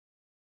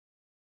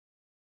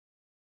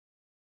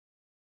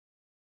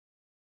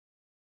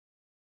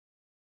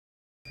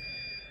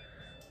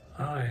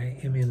I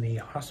am in the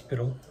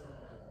hospital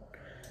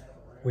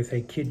with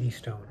a kidney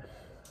stone,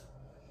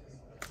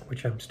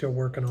 which I'm still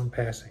working on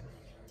passing.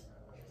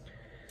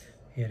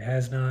 It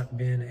has not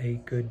been a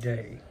good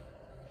day.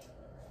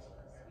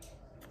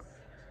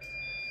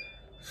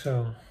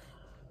 So,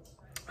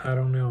 I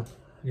don't know.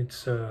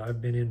 It's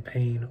I've been in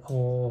pain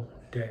all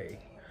day.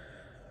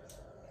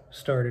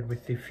 Started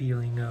with the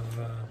feeling of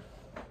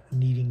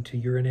needing to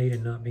urinate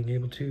and not being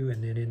able to,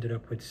 and then ended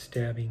up with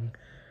stabbing,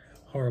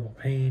 horrible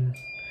pain.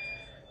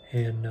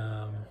 And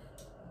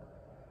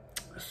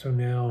so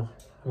now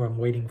I'm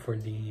waiting for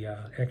the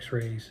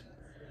x-rays,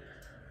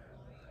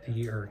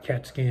 or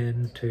CAT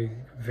scan to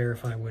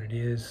verify what it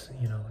is,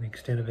 you know, the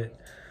extent of it.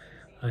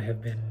 I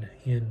have been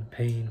in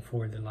pain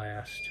for the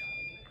last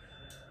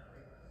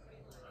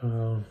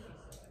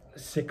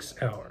 6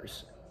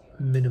 hours,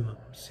 minimum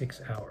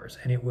 6 hours,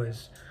 and it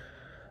was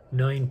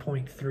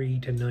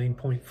 9.3 to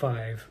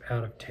 9.5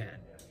 out of 10,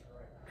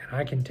 and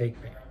I can take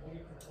pain.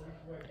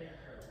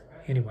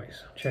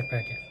 Anyways, check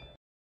back in.